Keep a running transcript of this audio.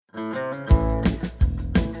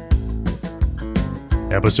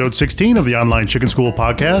Episode 16 of the Online Chicken School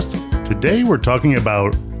podcast. Today we're talking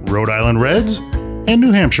about Rhode Island Reds and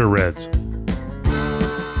New Hampshire Reds.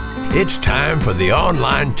 It's time for the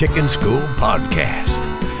Online Chicken School podcast.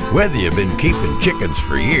 Whether you've been keeping chickens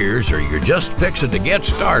for years or you're just fixing to get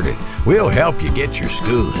started, we'll help you get your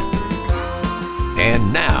schooling.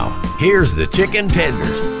 And now, here's the chicken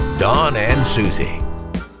tenders, Don and Suzy.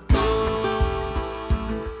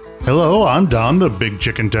 Hello, I'm Don, the big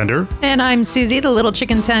chicken tender. And I'm Suzy, the little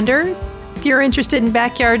chicken tender. If you're interested in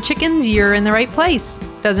backyard chickens, you're in the right place.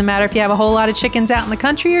 Doesn't matter if you have a whole lot of chickens out in the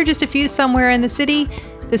country or just a few somewhere in the city.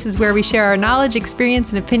 This is where we share our knowledge,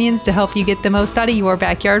 experience, and opinions to help you get the most out of your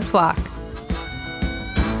backyard flock.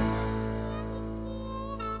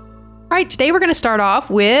 All right, today we're going to start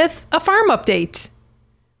off with a farm update.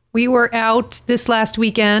 We were out this last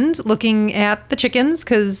weekend looking at the chickens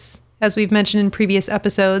because, as we've mentioned in previous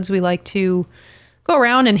episodes, we like to go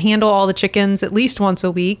around and handle all the chickens at least once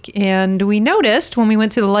a week. And we noticed when we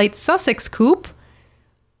went to the Light Sussex coop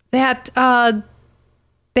that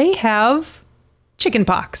they have chicken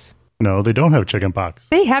pox. No, they don't have chicken pox.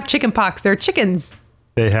 They have chicken pox. They're chickens.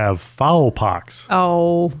 They have fowl pox.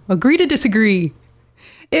 Oh, agree to disagree.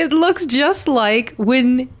 It looks just like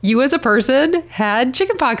when you as a person had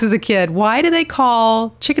chicken pox as a kid. Why do they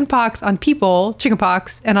call chicken pox on people chicken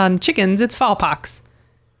pox and on chickens it's fowl pox?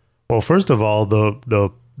 Well, first of all,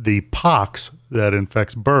 the pox that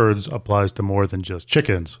infects birds applies to more than just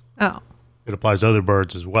chickens. Oh. It applies to other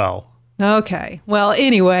birds as well. Okay. Well,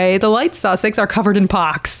 anyway, the Light Sussex are covered in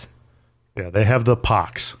pox. Yeah, they have the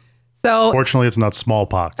pox. So, fortunately, it's not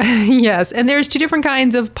smallpox. yes, and there's two different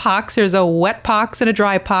kinds of pox. There's a wet pox and a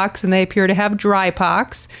dry pox, and they appear to have dry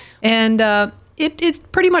pox. And it's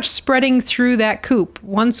pretty much spreading through that coop.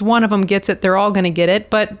 Once one of them gets it, they're all going to get it.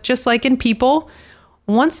 But just like in people,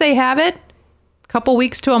 once they have it, a couple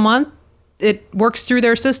weeks to a month, it works through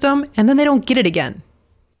their system, and then they don't get it again.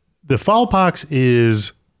 The fowl pox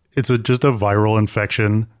just a viral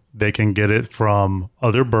infection. They can get it from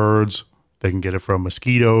other birds. They can get it from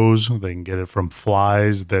mosquitoes. They can get it from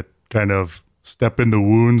flies that kind of step in the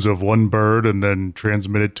wounds of one bird and then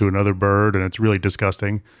transmit it to another bird, and it's really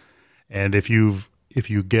disgusting. And if you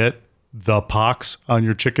get the pox on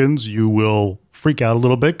your chickens, you will freak out a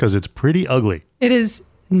little bit because it's pretty ugly. It is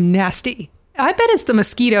nasty. I bet it's the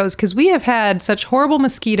mosquitoes because we have had such horrible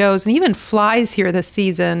mosquitoes and even flies here this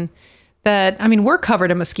season that, we're covered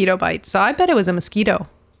in mosquito bites. So I bet it was a mosquito.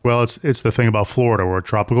 Well, it's the thing about Florida. We're a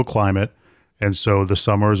tropical climate. And so the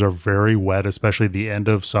summers are very wet, especially the end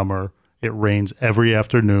of summer. It rains every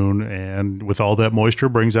afternoon, and with all that moisture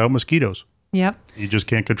brings out mosquitoes. Yep. You just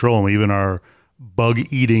can't control them. Even our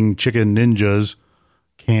bug-eating chicken ninjas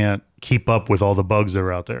can't keep up with all the bugs that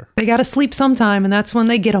are out there. They got to sleep sometime, and that's when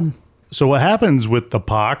they get them. So what happens with the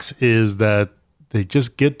pox is that they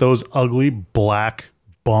just get those ugly black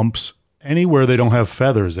bumps anywhere they don't have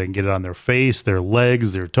feathers. They can get it on their face, their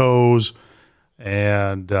legs, their toes,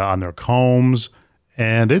 and on their combs,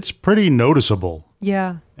 and it's pretty noticeable.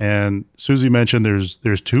 Yeah. And Suzy mentioned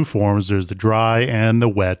there's two forms. There's the dry and the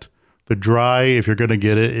wet. The dry, if you're going to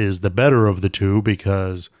get it, is the better of the two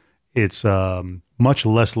because it's much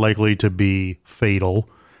less likely to be fatal,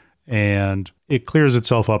 and it clears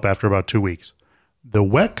itself up after about 2 weeks. The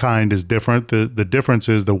wet kind is different. The difference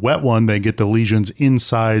is the wet one, they get the lesions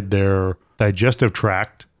inside their digestive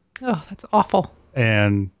tract. Oh, that's awful.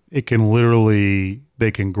 And it can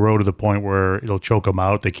they can grow to the point where it'll choke them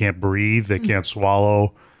out. They can't breathe. They can't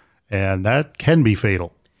swallow. And that can be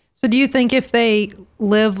fatal. So do you think if they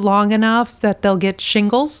live long enough that they'll get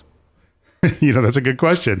shingles? That's a good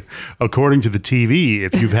question. According to the TV,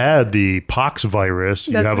 if you've had the pox virus,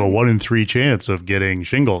 you have a 1 in 3 chance of getting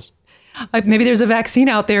shingles. Maybe there's a vaccine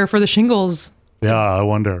out there for the shingles. Yeah, I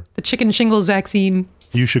wonder. The chicken shingles vaccine.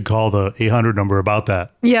 You should call the 800 number about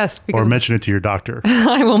that. Yes. Or mention it to your doctor.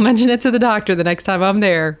 I will mention it to the doctor the next time I'm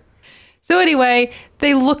there. So anyway,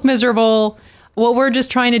 they look miserable. What we're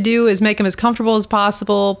just trying to do is make them as comfortable as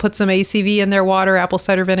possible, put some ACV in their water, apple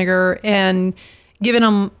cider vinegar, and giving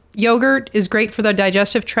them yogurt is great for their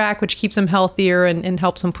digestive tract, which keeps them healthier and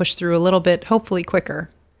helps them push through a little bit, hopefully quicker.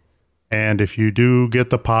 And if you do get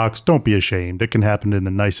the pox, don't be ashamed. It can happen in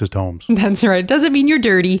the nicest homes. That's right. It doesn't mean you're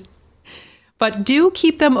dirty. But do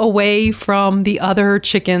keep them away from the other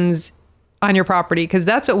chickens on your property because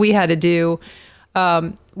that's what we had to do.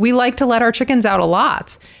 We like to let our chickens out a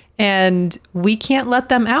lot. And we can't let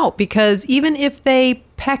them out because even if they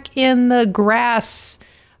peck in the grass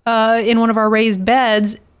in one of our raised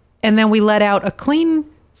beds and then we let out a clean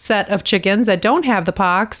set of chickens that don't have the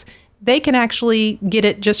pox, they can actually get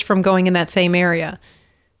it just from going in that same area.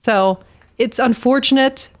 So It's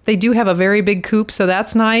unfortunate. They do have a very big coop, so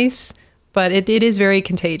that's nice, but it is very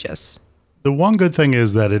contagious. The one good thing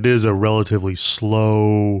is that it is a relatively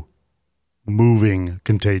slow moving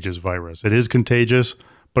contagious virus. It is contagious,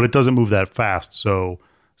 but it doesn't move that fast. So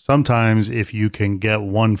sometimes if you can get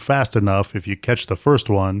one fast enough, if you catch the first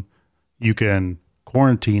one, you can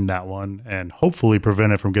quarantine that one and hopefully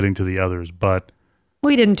prevent it from getting to the others. But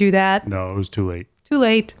we didn't do that. No, it was too late. Too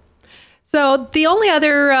late. So the only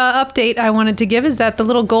other update I wanted to give is that the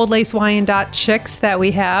little gold lace Wyandotte chicks that we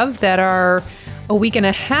have that are a week and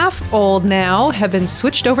a half old now have been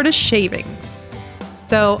switched over to shavings.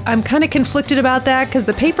 So I'm kind of conflicted about that because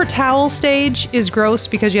the paper towel stage is gross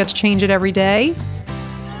because you have to change it every day,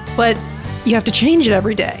 but you have to change it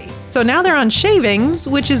every day. So now they're on shavings,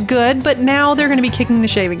 which is good, but now they're going to be kicking the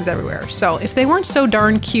shavings everywhere. So if they weren't so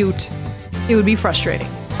darn cute, it would be frustrating,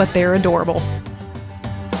 but they're adorable.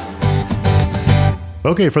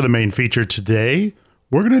 Okay, for the main feature today,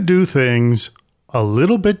 we're going to do things a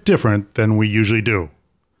little bit different than we usually do.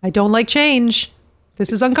 I don't like change.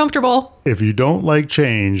 This is uncomfortable. If you don't like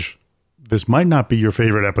change, this might not be your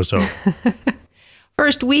favorite episode.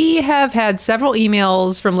 First, we have had several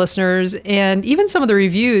emails from listeners, and even some of the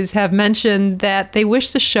reviews have mentioned that they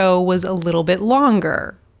wish the show was a little bit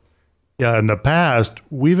longer. Yeah, in the past,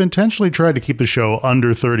 we've intentionally tried to keep the show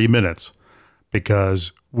under 30 minutes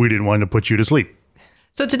because we didn't want to put you to sleep.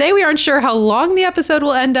 So today we aren't sure how long the episode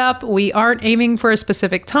will end up. We aren't aiming for a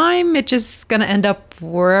specific time. It's just going to end up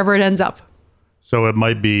wherever it ends up. So it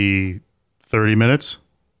might be 30 minutes.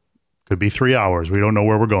 Could be 3 hours. We don't know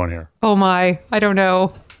where we're going here. Oh my, I don't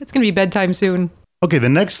know. It's going to be bedtime soon. Okay, the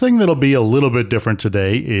next thing that'll be a little bit different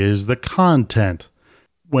today is the content.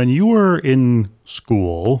 When you were in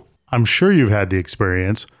school, I'm sure you've had the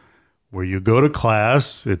experience where you go to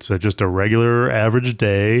class. It's just a regular average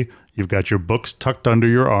day. You've got your books tucked under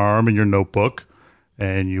your arm and your notebook,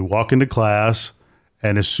 and you walk into class,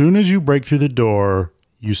 and as soon as you break through the door,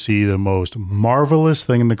 you see the most marvelous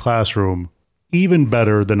thing in the classroom, even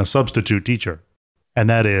better than a substitute teacher, and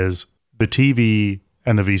that is the TV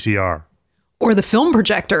and the VCR. Or the film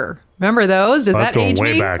projector. Remember those? Does that age me? That's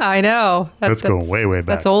going way back. I know. That's going way, way back.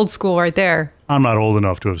 That's old school right there. I'm not old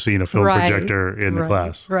enough to have seen a film projector in the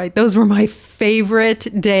class. Right. Those were my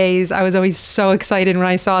favorite days. I was always so excited when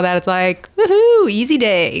I saw that. It's like, woohoo, easy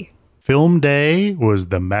day. Film day was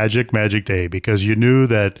the magic day because you knew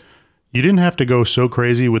that you didn't have to go so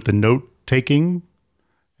crazy with the note taking,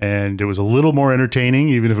 and it was a little more entertaining,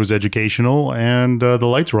 even if it was educational, and the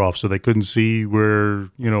lights were off so they couldn't see where,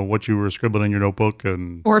 what you were scribbling in your notebook.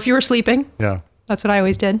 Or if you were sleeping. Yeah. That's what I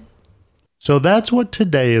always did. So that's what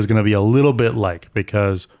today is going to be a little bit like,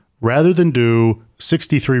 because rather than do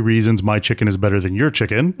 63 reasons my chicken is better than your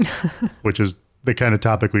chicken, which is the kind of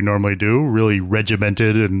topic we normally do, really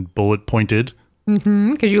regimented and bullet pointed.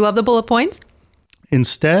 Because you love the bullet points.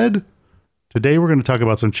 Instead, today we're going to talk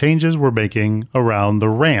about some changes we're making around the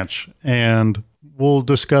ranch, and we'll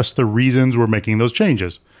discuss the reasons we're making those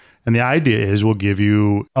changes. And the idea is we'll give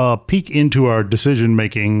you a peek into our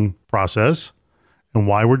decision-making process and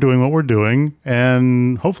why we're doing what we're doing,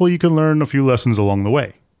 and hopefully you can learn a few lessons along the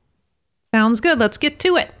way. Sounds good. Let's get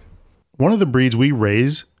to it. One of the breeds we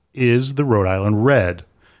raise is the Rhode Island Red,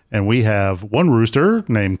 and we have one rooster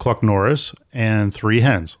named Cluck Norris and 3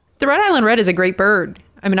 hens. The Rhode Island Red is a great bird.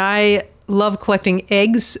 I mean, I love collecting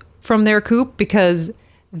eggs from their coop because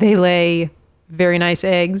they lay very nice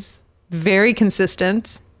eggs, very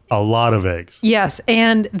consistent. A lot of eggs. Yes,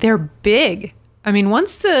 and they're big. I mean,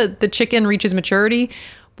 once the chicken reaches maturity,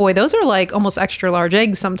 boy, those are like almost extra large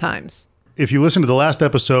eggs sometimes. If you listen to the last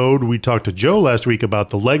episode, we talked to Joe last week about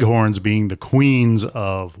the Leghorns being the queens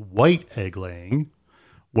of white egg laying.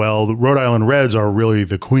 Well, the Rhode Island Reds are really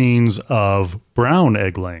the queens of brown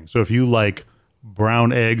egg laying. So if you like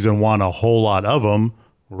brown eggs and want a whole lot of them,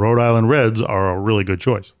 Rhode Island Reds are a really good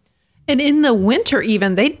choice. And in the winter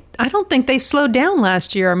even, I don't think they slowed down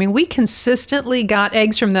last year. I mean, we consistently got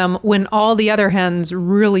eggs from them when all the other hens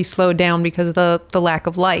really slowed down because of the lack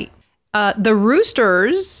of light. The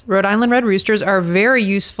roosters, Rhode Island Red roosters, are very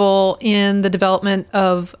useful in the development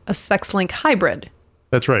of a sex-link hybrid.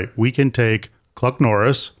 That's right. We can take Cluck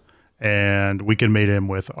Norris and we can mate him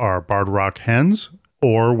with our Barred Rock hens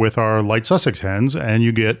or with our Light Sussex hens, and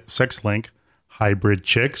you get sex-link hybrid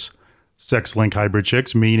chicks. Sex-link hybrid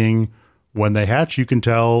chicks, meaning when they hatch, you can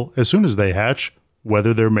tell as soon as they hatch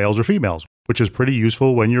whether they're males or females, which is pretty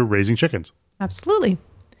useful when you're raising chickens. Absolutely.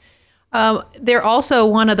 They're also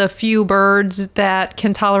one of the few birds that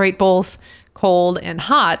can tolerate both cold and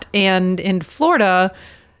hot. And in Florida,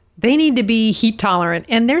 they need to be heat tolerant.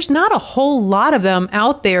 And there's not a whole lot of them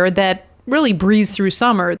out there that really breeze through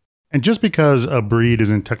summer. And just because a breed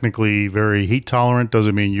isn't technically very heat tolerant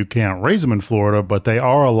doesn't mean you can't raise them in Florida, but they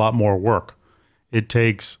are a lot more work. It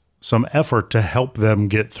takes some effort to help them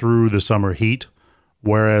get through the summer heat,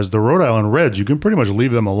 whereas the Rhode Island Reds, you can pretty much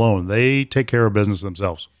leave them alone. They take care of business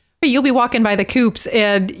themselves. You'll be walking by the coops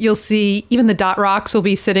and you'll see even the dot rocks will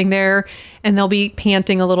be sitting there and they'll be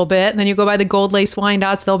panting a little bit. And then you go by the gold lace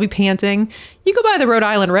Wyandottes, they'll be panting. You go by the Rhode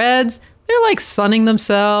Island Reds, they're like sunning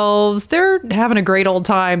themselves. They're having a great old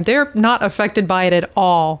time. They're not affected by it at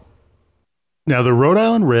all. Now, the Rhode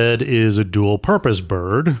Island Red is a dual purpose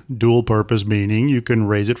bird. Dual purpose meaning you can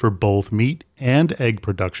raise it for both meat and egg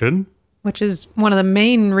production. Which is one of the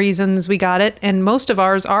main reasons we got it. And most of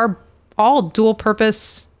ours are all dual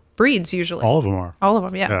purpose breeds usually. All of them are. All of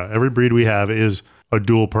them, yeah. Every breed we have is a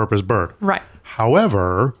dual purpose bird. Right.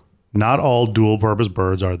 However, not all dual purpose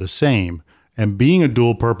birds are the same. And being a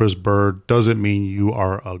dual purpose bird doesn't mean you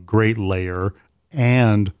are a great layer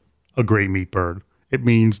and a great meat bird. It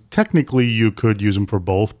means technically you could use them for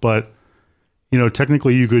both, but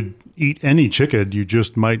technically you could eat any chicken. You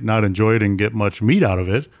just might not enjoy it and get much meat out of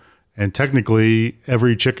it. And technically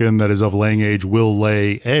every chicken that is of laying age will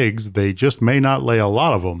lay eggs. They just may not lay a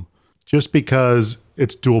lot of them. Just because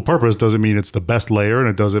it's dual purpose doesn't mean it's the best layer, and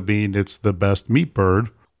it doesn't mean it's the best meat bird.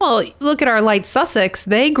 Well, look at our Light Sussex.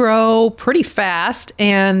 They grow pretty fast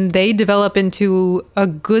and they develop into a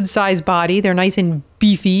good sized body. They're nice and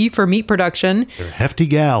beefy for meat production. They're hefty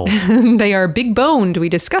gals. They are big boned. We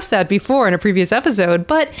discussed that before in a previous episode,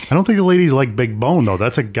 but I don't think the ladies like big bone though.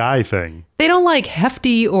 That's a guy thing. They don't like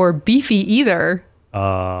hefty or beefy either.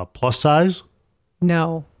 Plus size?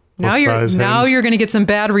 No. Now you're going to get some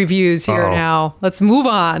bad reviews here. Uh-oh. Now. Let's move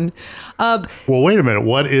on. Well, wait a minute.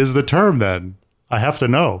 What is the term then? I have to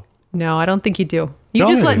know. No, I don't think you do. You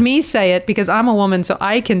just let me say it because I'm a woman, so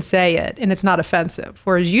I can say it, and it's not offensive.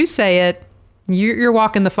 Whereas you say it, you're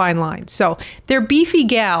walking the fine line. So they're beefy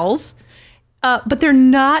gals, but they're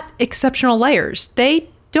not exceptional layers. They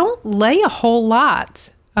don't lay a whole lot.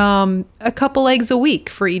 A couple eggs a week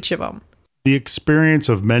for each of them. The experience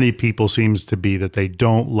of many people seems to be that they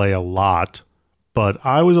don't lay a lot, but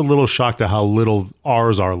I was a little shocked at how little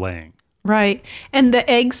ours are laying. Right. And the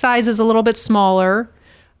egg size is a little bit smaller.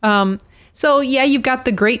 So yeah, you've got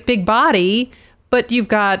the great big body, but you've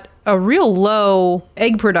got a real low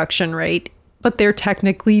egg production rate, but they're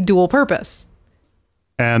technically dual purpose.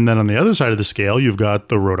 And then on the other side of the scale, you've got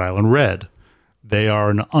the Rhode Island Red. They are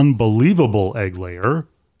an unbelievable egg layer,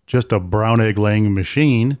 just a brown egg laying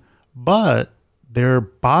machine, but their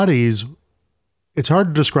bodies, it's hard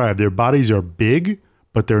to describe. Their bodies are big,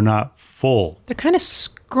 but they're not full. They're kind of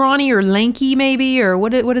scrawny or lanky maybe, or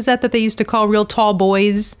what is that they used to call real tall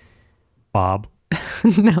boys? Bob.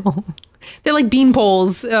 No. They're like bean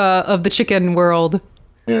poles of the chicken world.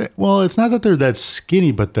 Yeah, well, it's not that they're that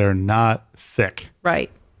skinny, but they're not thick. Right.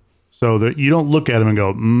 So that you don't look at them and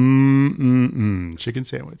go, chicken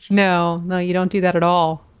sandwich. No, you don't do that at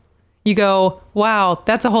all. You go, wow,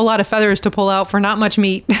 that's a whole lot of feathers to pull out for not much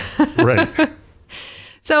meat. Right.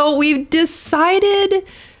 So we've decided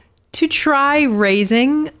to try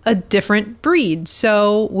raising a different breed.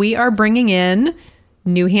 So we are bringing in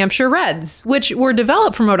New Hampshire Reds, which were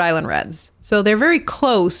developed from Rhode Island Reds. So they're very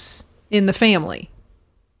close in the family.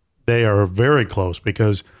 They are very close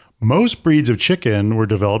because most breeds of chicken were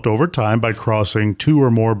developed over time by crossing two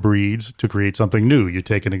or more breeds to create something new. You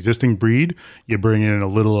take an existing breed, you bring in a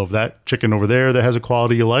little of that chicken over there that has a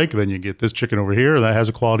quality you like, then you get this chicken over here that has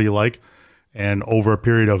a quality you like. And over a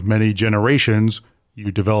period of many generations,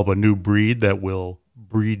 you develop a new breed that will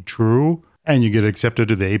breed true, and you get accepted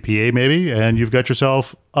to the APA maybe, and you've got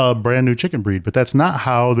yourself a brand new chicken breed. But that's not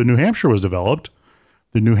how the New Hampshire was developed.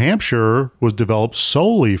 The New Hampshire was developed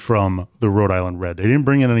solely from the Rhode Island Red. They didn't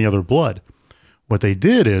bring in any other blood. What they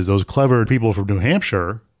did is those clever people from New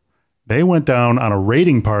Hampshire, they went down on a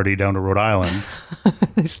raiding party down to Rhode Island.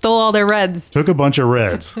 They stole all their Reds. Took a bunch of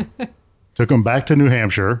Reds. Took them back to New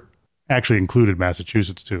Hampshire. Actually included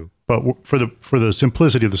Massachusetts too. But for the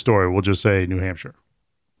simplicity of the story, we'll just say New Hampshire.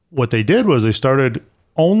 What they did was they started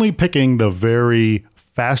only picking the very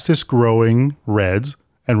fastest growing Reds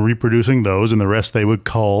and reproducing those, and the rest they would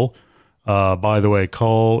cull. By the way,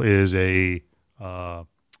 cull is a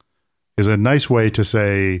nice way to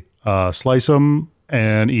say slice them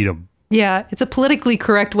and eat them. Yeah, it's a politically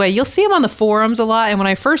correct way. You'll see them on the forums a lot. And when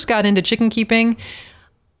I first got into chicken keeping,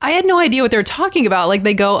 I had no idea what they were talking about. Like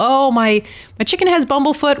they go, oh, my chicken has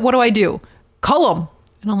bumblefoot. What do I do? Cull them.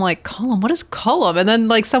 And I'm like, cull them? What is cull them? And then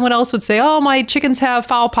like someone else would say, oh, my chickens have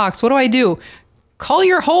fowl pox. What do I do? Cull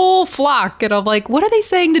your whole flock. And I'm like, what are they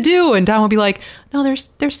saying to do? And Don would be like, no,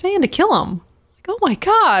 they're saying to kill them. Like, oh my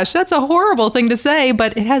gosh, that's a horrible thing to say,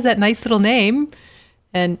 but it has that nice little name.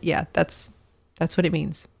 And yeah, that's what it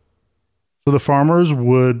means. So the farmers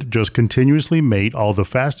would just continuously mate all the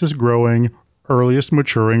fastest growing, earliest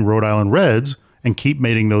maturing Rhode Island Reds and keep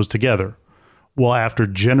mating those together. Well, after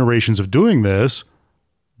generations of doing this,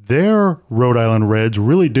 their Rhode Island Reds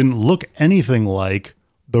really didn't look anything like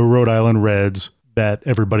the Rhode Island Reds that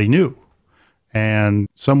everybody knew. And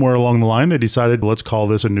somewhere along the line, they decided, let's call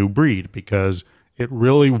this a new breed because it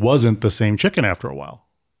really wasn't the same chicken after a while.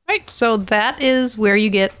 Right. So that is where you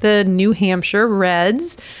get the New Hampshire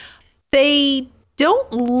Reds. They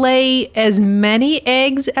don't lay as many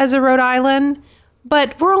eggs as a Rhode Island,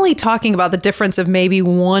 but we're only talking about the difference of maybe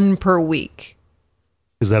 1 per week.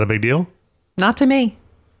 Is that a big deal? Not to me.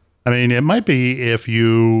 I mean, it might be if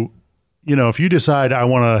if you decide I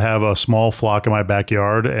want to have a small flock in my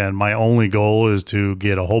backyard and my only goal is to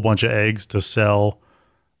get a whole bunch of eggs to sell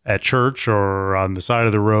at church or on the side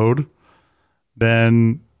of the road,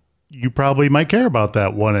 then you probably might care about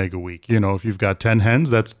that 1 egg a week. If you've got 10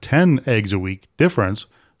 hens, that's 10 eggs a week difference.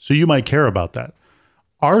 So you might care about that.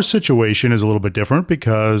 Our situation is a little bit different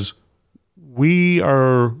because we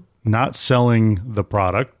are not selling the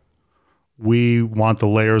product. We want the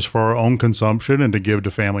layers for our own consumption and to give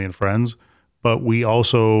to family and friends, but we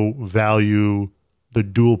also value the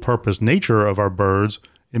dual purpose nature of our birds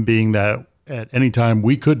in being that at any time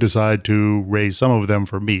we could decide to raise some of them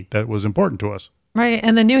for meat. That was important to us. Right.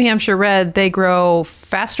 And the New Hampshire Red, they grow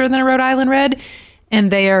faster than a Rhode Island Red,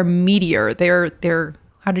 and they are meatier. They're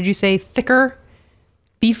how did you say, thicker?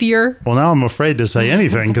 Beefier? Well, now I'm afraid to say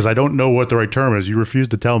anything because I don't know what the right term is. You refuse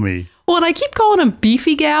to tell me. Well, and I keep calling them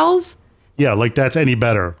beefy gals. Yeah, like that's any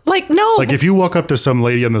better. Like, no. Like if you walk up to some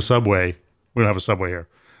lady on the subway, we don't have a subway here.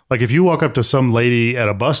 Like if you walk up to some lady at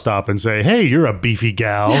a bus stop and say, hey, you're a beefy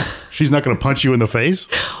gal, she's not going to punch you in the face?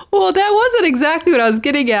 Well, that wasn't exactly what I was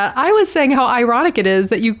getting at. I was saying how ironic it is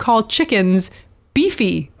that you call chickens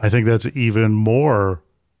beefy. I think that's even more.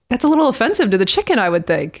 That's a little offensive to the chicken, I would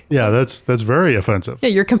think. Yeah, that's very offensive. Yeah,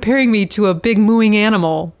 you're comparing me to a big mooing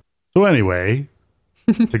animal. So anyway,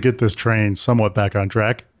 to get this train somewhat back on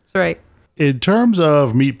track. That's right. In terms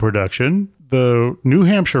of meat production, the New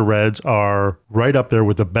Hampshire Reds are right up there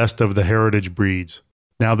with the best of the heritage breeds.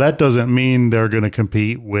 Now, that doesn't mean they're going to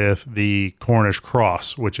compete with the Cornish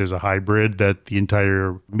cross, which is a hybrid that the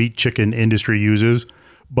entire meat chicken industry uses.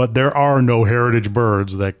 But there are no heritage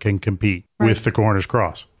birds that can compete with the Cornish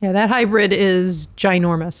cross. Yeah, that hybrid is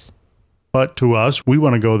ginormous. But to us, we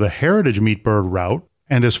want to go the heritage meat bird route.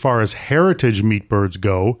 And as far as heritage meat birds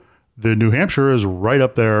go, the New Hampshire is right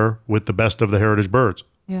up there with the best of the heritage birds.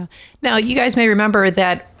 Yeah. Now, you guys may remember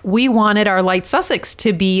that we wanted our Light Sussex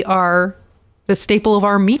to be the staple of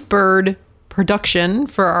our meat bird production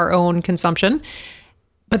for our own consumption.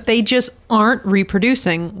 But they just aren't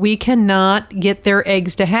reproducing. We cannot get their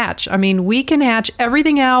eggs to hatch. I mean, we can hatch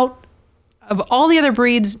everything out of all the other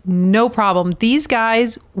breeds, no problem. These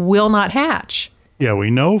guys will not hatch. Yeah, we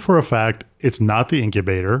know for a fact it's not the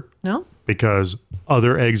incubator. No. Because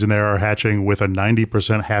other eggs in there are hatching with a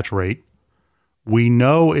 90% hatch rate. We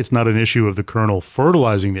know it's not an issue of the kernel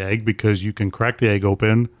fertilizing the egg because you can crack the egg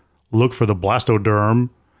open, look for the blastoderm,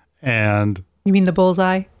 and... You mean the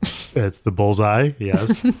bullseye? It's the bullseye,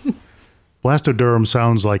 yes. Blastoderm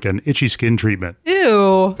sounds like an itchy skin treatment.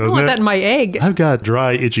 Ew. I want that in my egg. I've got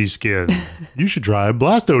dry, itchy skin. You should try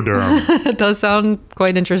Blastoderm. It does sound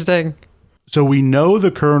quite interesting. So we know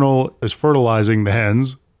the kernel is fertilizing the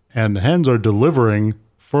hens, and the hens are delivering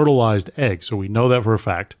fertilized eggs. So we know that for a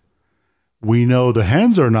fact. We know the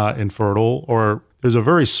hens are not infertile, or there's a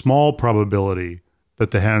very small probability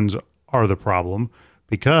that the hens are the problem,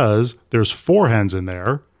 because there's 4 hens in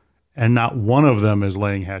there and not one of them is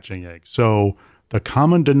laying hatching eggs. So the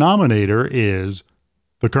common denominator is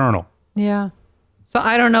the kernel. Yeah. So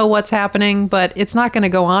I don't know what's happening, but it's not going to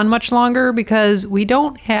go on much longer because we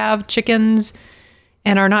don't have chickens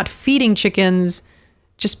and are not feeding chickens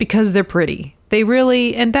just because they're pretty. They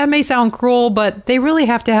really, and that may sound cruel, but they really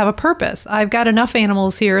have to have a purpose. I've got enough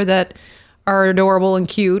animals here that are adorable and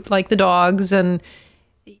cute, like the dogs, and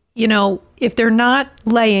if they're not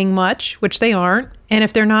laying much, which they aren't, and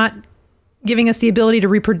if they're not giving us the ability to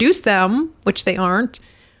reproduce them, which they aren't,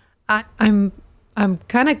 I'm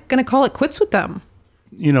kind of going to call it quits with them.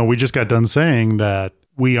 We just got done saying that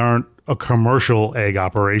we aren't a commercial egg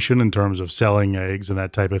operation in terms of selling eggs and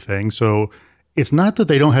that type of thing. So it's not that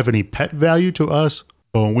they don't have any pet value to us,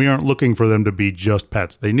 but we aren't looking for them to be just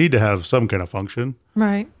pets. They need to have some kind of function.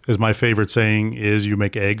 Right. As my favorite saying is, you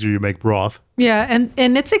make eggs or you make broth. Yeah, and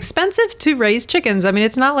it's expensive to raise chickens. I mean,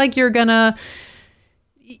 it's not like you're going to,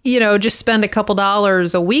 just spend a couple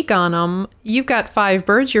dollars a week on them, you've got 5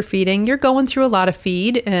 birds you're feeding. You're going through a lot of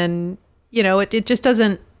feed, and it just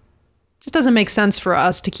doesn't make sense for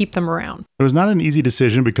us to keep them around. It was not an easy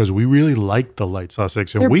decision because we really liked the Light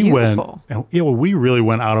Sussex, and They're we beautiful. we really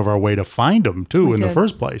went out of our way to find them too in the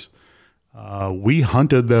first place. We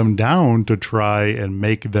hunted them down to try and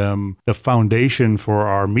make them the foundation for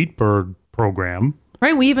our meat bird program.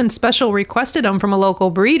 Right. We even special requested them from a local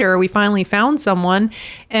breeder. We finally found someone,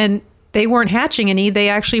 and they weren't hatching any. They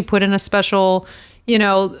actually put in a special,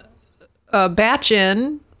 batch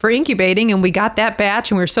in for incubating, and we got that batch,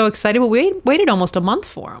 and we were so excited. But we waited almost a month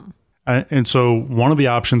for them. And so one of the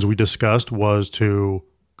options we discussed was to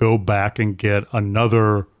go back and get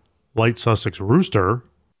another Light Sussex rooster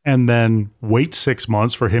and then wait 6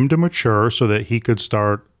 months for him to mature so that he could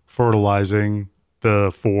start fertilizing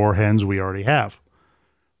the 4 hens we already have.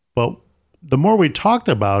 But the more we talked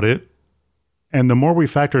about it, and the more we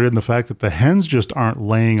factored in the fact that the hens just aren't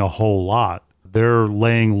laying a whole lot, they're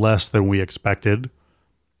laying less than we expected.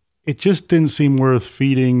 It just didn't seem worth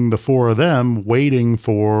feeding the 4 of them, waiting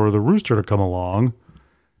for the rooster to come along.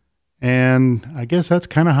 And I guess that's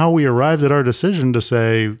kind of how we arrived at our decision to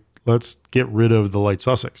say, let's get rid of the Light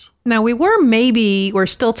Sussex. Now, we're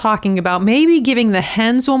still talking about maybe giving the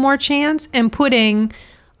hens one more chance and putting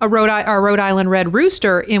our Rhode Island Red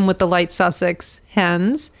rooster in with the Light Sussex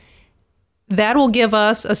hens. That will give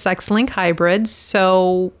us a sex-link hybrid.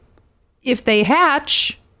 So if they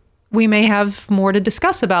hatch, we may have more to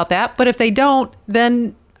discuss about that. But if they don't,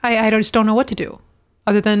 then I just don't know what to do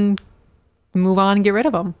other than move on and get rid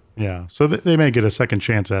of them. Yeah, so they may get a second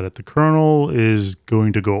chance at it. The Colonel is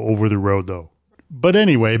going to go over the road, though. But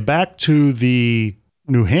anyway, back to the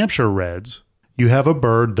New Hampshire Reds. You have a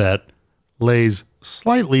bird that lays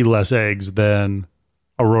slightly less eggs than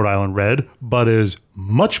a Rhode Island Red, but is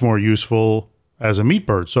much more useful as a meat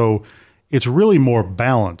bird. So it's really more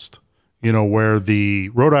balanced, where the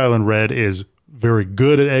Rhode Island Red is very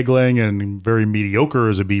good at egg laying and very mediocre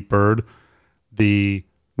as a meat bird. The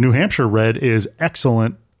New Hampshire Red is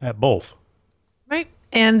excellent at both. Right.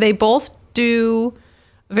 And they both do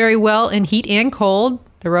very well in heat and cold,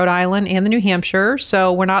 the Rhode Island and the New Hampshire.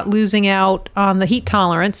 So we're not losing out on the heat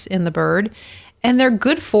tolerance in the bird. And they're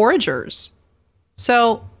good foragers.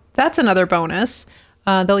 So that's another bonus.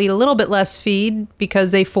 They'll eat a little bit less feed because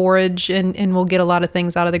they forage and will get a lot of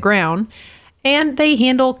things out of the ground. And they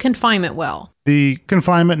handle confinement well. The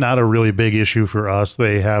confinement, not a really big issue for us.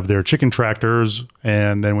 They have their chicken tractors,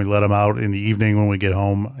 and then we let them out in the evening when we get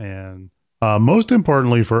home. And most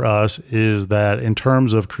importantly for us is that in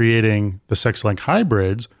terms of creating the sex-link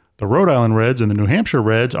hybrids, the Rhode Island Reds and the New Hampshire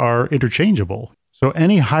Reds are interchangeable. So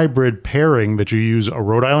any hybrid pairing that you use a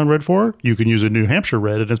Rhode Island Red for, you can use a New Hampshire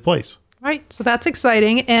Red in its place. Right. So that's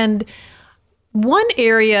exciting. And one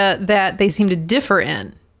area that they seem to differ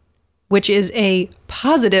in, which is a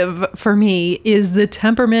positive for me, is the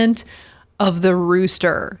temperament of the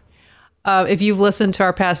rooster. If you've listened to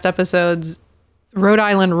our past episodes, Rhode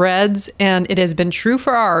Island Reds, and it has been true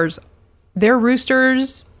for ours, their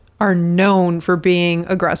roosters are known for being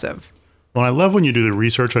aggressive. Well, I love when you do the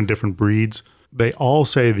research on different breeds. They all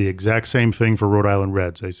say the exact same thing for Rhode Island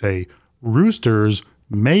Reds. They say roosters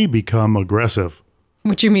may become aggressive.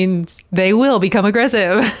 Which means they will become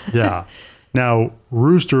aggressive. Yeah. Now,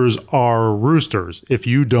 roosters are roosters. If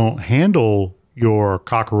you don't handle your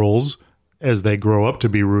cockerels as they grow up to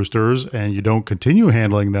be roosters and you don't continue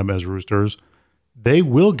handling them as roosters, they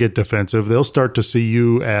will get defensive. They'll start to see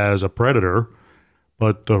you as a predator.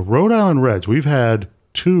 But the Rhode Island Reds, we've had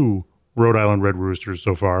 2 Rhode Island Red roosters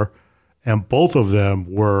so far, and both of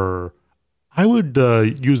them were, I would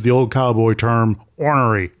use the old cowboy term,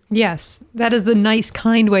 ornery. Yes, that is the nice,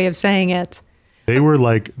 kind way of saying it. They were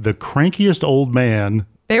like the crankiest old man.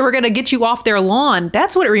 They were going to get you off their lawn.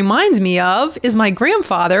 That's what it reminds me of, is my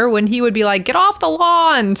grandfather when he would be like, get off the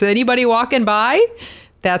lawn to anybody walking by.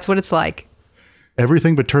 That's what it's like.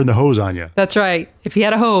 Everything but turn the hose on you. That's right. If he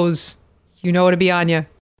had a hose, you know it'd be on you.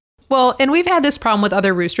 Well, and we've had this problem with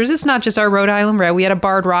other roosters. It's not just our Rhode Island Red. We had a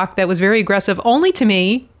barred rock that was very aggressive only to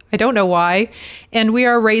me. I don't know why. And we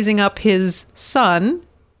are raising up his son,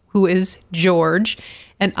 who is George.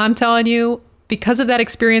 And I'm telling you, because of that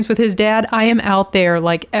experience with his dad, I am out there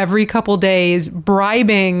like every couple days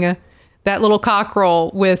bribing that little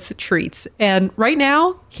cockerel with treats. And right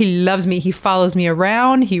now, he loves me. He follows me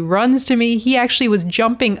around. He runs to me. He actually was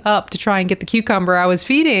jumping up to try and get the cucumber I was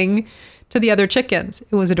feeding to the other chickens.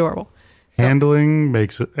 It was adorable. So, handling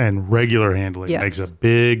makes it, and regular handling makes a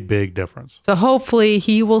big, big difference. So hopefully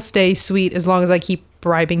he will stay sweet as long as I keep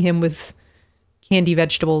bribing him with candy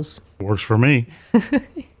vegetables. Works for me.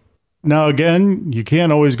 Now, again, you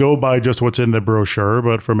can't always go by just what's in the brochure,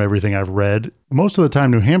 but from everything I've read, most of the time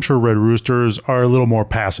New Hampshire Red Roosters are a little more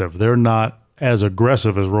passive. They're not as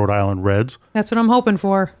aggressive as Rhode Island Reds. That's what I'm hoping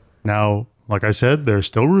for. Now, like I said, they're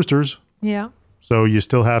still roosters. Yeah. So you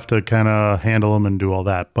still have to kind of handle them and do all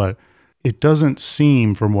that. But it doesn't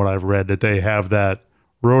seem, from what I've read, that they have that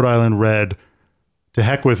Rhode Island Red, to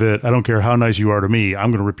heck with it, I don't care how nice you are to me,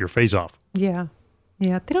 I'm going to rip your face off. Yeah.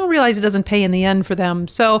 Yeah. They don't realize it doesn't pay in the end for them.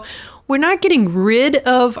 So we're not getting rid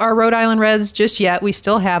of our Rhode Island Reds just yet. We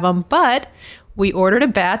still have them. But we ordered a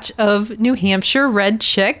batch of New Hampshire Red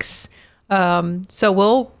chicks. So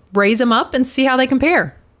we'll raise them up and see how they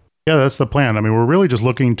compare. Yeah, that's the plan. I mean, we're really just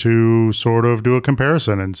looking to sort of do a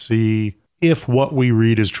comparison and see if what we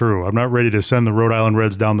read is true. I'm not ready to send the Rhode Island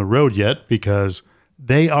Reds down the road yet because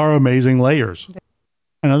they are amazing layers.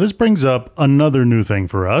 And now this brings up another new thing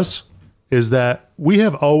for us, is that we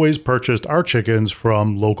have always purchased our chickens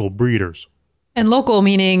from local breeders. And local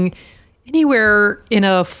meaning anywhere in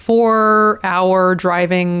a 4-hour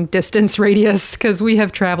driving distance radius, because we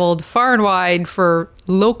have traveled far and wide for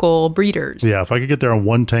local breeders. Yeah, if I could get there on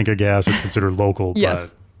 1 tank of gas, it's considered local.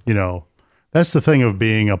 Yes. But, that's the thing of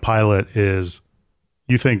being a pilot is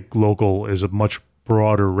you think local is a much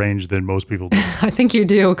broader range than most people do. I think you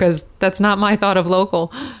do, because that's not my thought of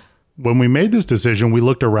local. When we made this decision, we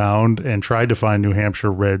looked around and tried to find New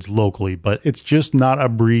Hampshire Reds locally, but it's just not a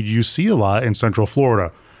breed you see a lot in Central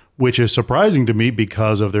Florida, which is surprising to me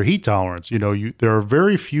because of their heat tolerance. There are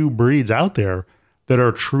very few breeds out there that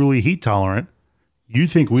are truly heat tolerant.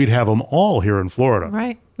 You'd think we'd have them all here in Florida.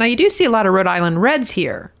 Right. Now, you do see a lot of Rhode Island Reds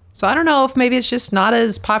here. So I don't know if maybe it's just not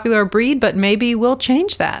as popular a breed, but maybe we'll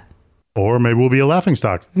change that. Or maybe we'll be a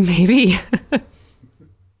laughingstock. Maybe.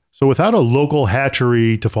 So without a local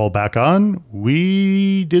hatchery to fall back on,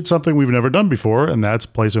 we did something we've never done before, and that's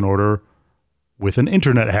place an order with an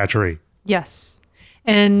internet hatchery. Yes.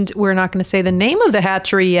 And we're not going to say the name of the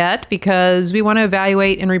hatchery yet because we want to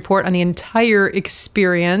evaluate and report on the entire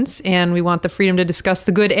experience, and we want the freedom to discuss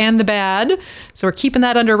the good and the bad. So we're keeping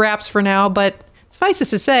that under wraps for now, but suffice it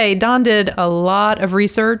to say, Don did a lot of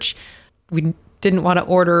research. We didn't want to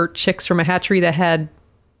order chicks from a hatchery that had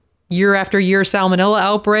year after year salmonella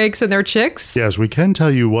outbreaks in their chicks. Yes, we can tell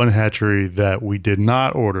you one hatchery that we did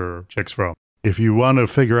not order chicks from. If you want to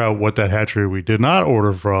figure out what that hatchery we did not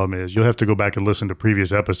order from is, you'll have to go back and listen to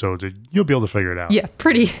previous episodes. You'll be able to figure it out. Yeah,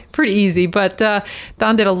 pretty easy. But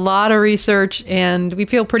Don did a lot of research, and we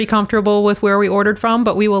feel pretty comfortable with where we ordered from,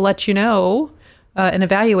 but we will let you know and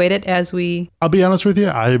evaluate it as we... I'll be honest with you,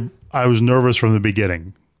 I was nervous from the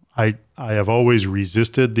beginning. I have always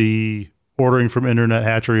resisted the ordering from internet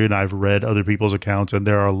hatchery, and I've read other people's accounts, and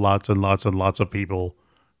there are lots and lots and lots of people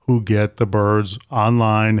who get the birds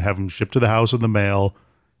online, have them shipped to the house in the mail,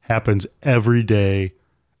 happens every day,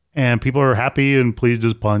 and people are happy and pleased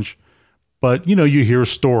as punch. But, you hear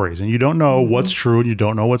stories, and you don't know what's true, and you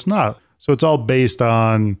don't know what's not. So it's all based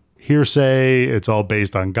on hearsay, it's all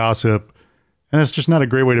based on gossip, and that's just not a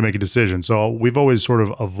great way to make a decision. So we've always sort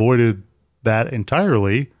of avoided that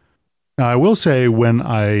entirely. Now, I will say when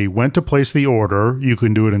I went to place the order, you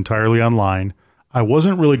can do it entirely online. I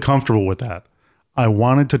wasn't really comfortable with that. I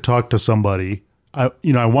wanted to talk to somebody. I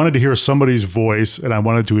wanted to hear somebody's voice, and I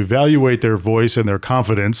wanted to evaluate their voice and their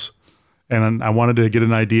confidence. And I wanted to get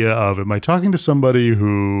an idea of, am I talking to somebody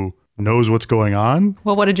who knows what's going on?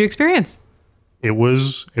 Well, what did you experience? It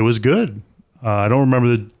was good. I don't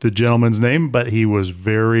remember the gentleman's name, but he was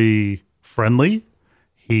very friendly.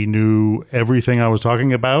 He knew everything I was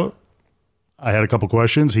talking about. I had a couple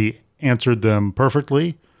questions. He answered them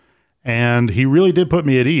perfectly. And he really did put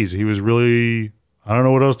me at ease. He was really, I don't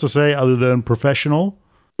know what else to say other than professional.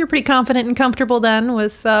 You're pretty confident and comfortable then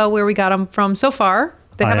with where we got them from so far.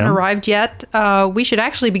 They haven't arrived yet. We should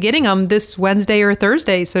actually be getting them this Wednesday or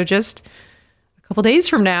Thursday. So just a couple days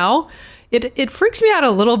from now. It freaks me out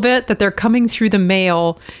a little bit that they're coming through the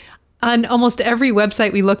mail. On almost every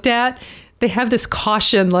website we looked at, they have this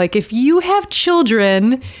caution, like if you have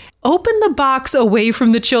children, open the box away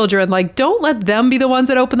from the children. Like, don't let them be the ones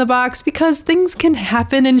that open the box because things can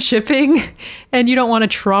happen in shipping and you don't want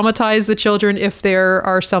to traumatize the children if there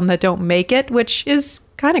are some that don't make it, which is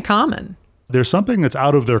kind of common. There's something that's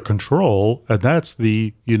out of their control, and that's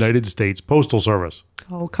the United States Postal Service.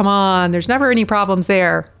 Oh, come on. There's never any problems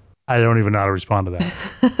there. I don't even know how to respond to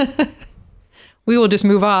that. We will just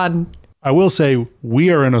move on. I will say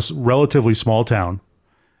we are in a relatively small town,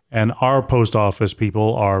 and our post office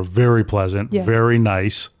people are very pleasant, yes. Very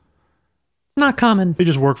nice. Not common. They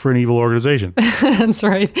just work for an evil organization. That's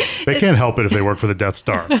right. They can't help it if they work for the Death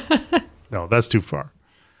Star. No, that's too far.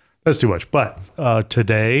 That's too much. But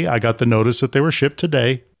today I got the notice that they were shipped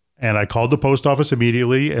today, And I called the post office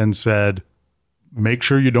immediately and said, make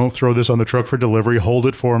sure you don't throw this on the truck for delivery. Hold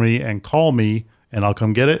it for me and call me and I'll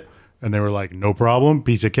come get it. And they were like, no problem.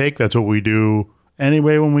 Piece of cake. That's what we do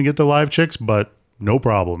anyway when we get the live chicks, but no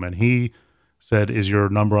problem. And he said, is your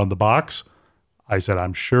number on the box? I said,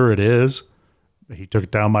 I'm sure it is. He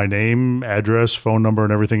took down my name, address, phone number,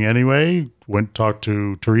 and everything anyway. Went talked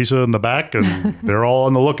to Teresa in the back, and they're all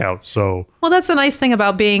on the lookout. So, well, that's the nice thing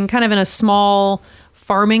about being kind of in a small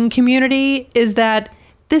farming community is that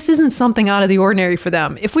this isn't something out of the ordinary for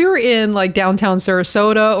them. If we were in like downtown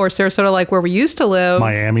Sarasota or Sarasota, like where we used to live,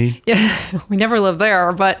 Miami. Yeah, we never lived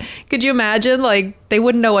there. But could you imagine? Like they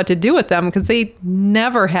wouldn't know what to do with them because they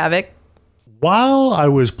never have it. While I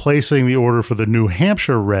was placing the order for the New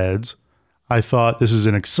Hampshire Reds, I thought this is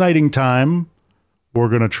an exciting time. We're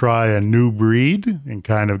going to try a new breed and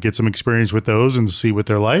kind of get some experience with those and see what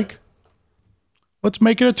they're like. Let's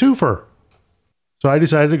make it a twofer. So I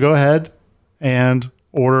decided to go ahead and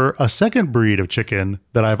order a second breed of chicken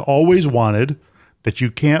that I've always wanted that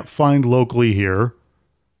you can't find locally here.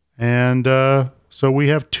 And so we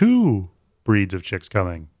have 2 breeds of chicks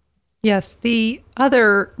coming. Yes, the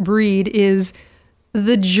other breed is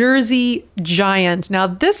the Jersey Giant. Now,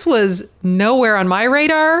 this was nowhere on my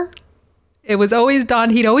radar. It was always Don.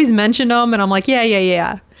 He'd always mention them, and I'm like,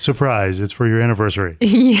 yeah. Surprise, it's for your anniversary.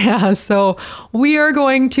 Yeah, so we are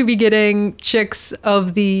going to be getting chicks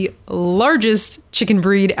of the largest chicken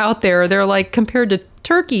breed out there. They're like compared to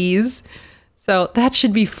turkeys. So that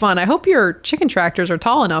should be fun. I hope your chicken tractors are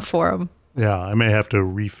tall enough for them. Yeah, I may have to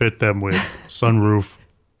refit them with sunroof.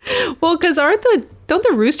 Well, because don't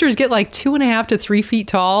the roosters get like 2.5 to 3 feet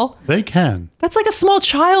tall? They can. That's like a small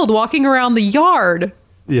child walking around the yard.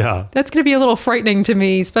 Yeah. That's going to be a little frightening to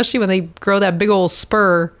me, especially when they grow that big old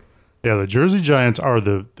spur. Yeah, the Jersey Giants are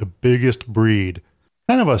the biggest breed.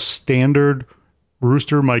 Kind of a standard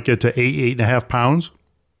rooster might get to 8.5 pounds.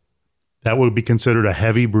 That would be considered a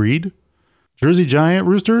heavy breed. Jersey Giant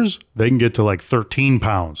roosters, they can get to like 13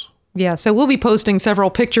 pounds. Yeah, so we'll be posting several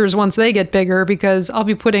pictures once they get bigger because I'll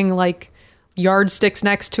be putting like yardsticks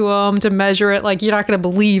next to them to measure it. Like you're not going to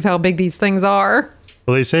believe how big these things are.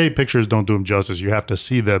 Well, they say pictures don't do them justice. You have to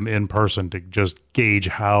see them in person to just gauge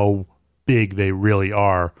how big they really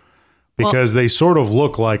are because they sort of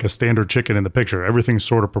look like a standard chicken in the picture. Everything's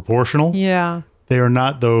sort of proportional. Yeah. They are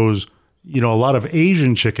not those, a lot of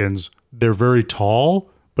Asian chickens, they're very tall,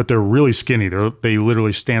 but they're really skinny. They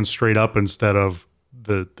literally stand straight up instead of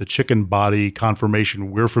the chicken body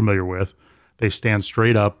conformation we're familiar with. They stand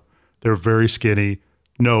straight up. They're very skinny.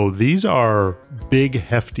 No, these are big,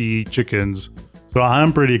 hefty chickens. So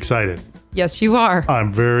I'm pretty excited. Yes, you are.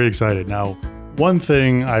 I'm very excited. Now, one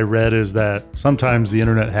thing I read is that sometimes the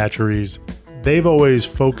internet hatcheries, they've always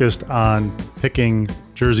focused on picking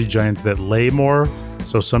Jersey Giants that lay more.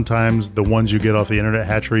 So sometimes the ones you get off the internet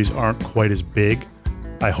hatcheries aren't quite as big.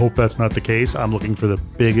 I hope that's not the case. I'm looking for the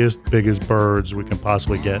biggest birds we can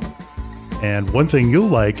possibly get. And one thing you'll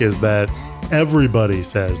like is that everybody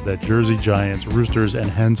says that Jersey Giants, roosters,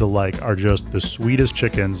 and hens alike are just the sweetest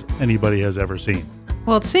chickens anybody has ever seen.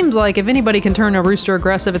 Well, it seems like if anybody can turn a rooster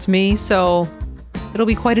aggressive, it's me, so it'll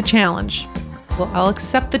be quite a challenge. Well, I'll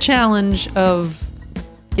accept the challenge of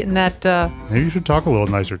getting that... Maybe you should talk a little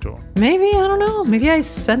nicer to them. Maybe, I don't know. Maybe I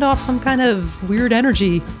send off some kind of weird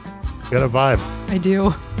energy. You got a vibe. I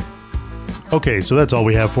do. Okay, so that's all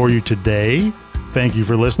we have for you today. Thank you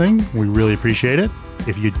for listening. We really appreciate it.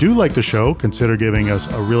 If you do like the show, consider giving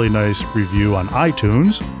us a really nice review on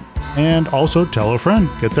iTunes. And also tell a friend.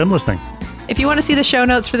 Get them listening. If you want to see the show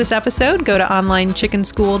notes for this episode, go to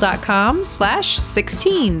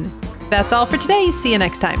onlinechickenschool.com/16. That's all for today. See you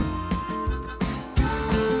next time.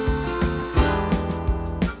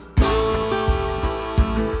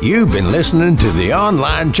 You've been listening to the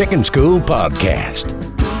Online Chicken School podcast.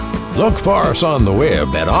 Look for us on the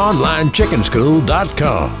web at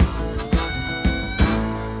onlinechickenschool.com.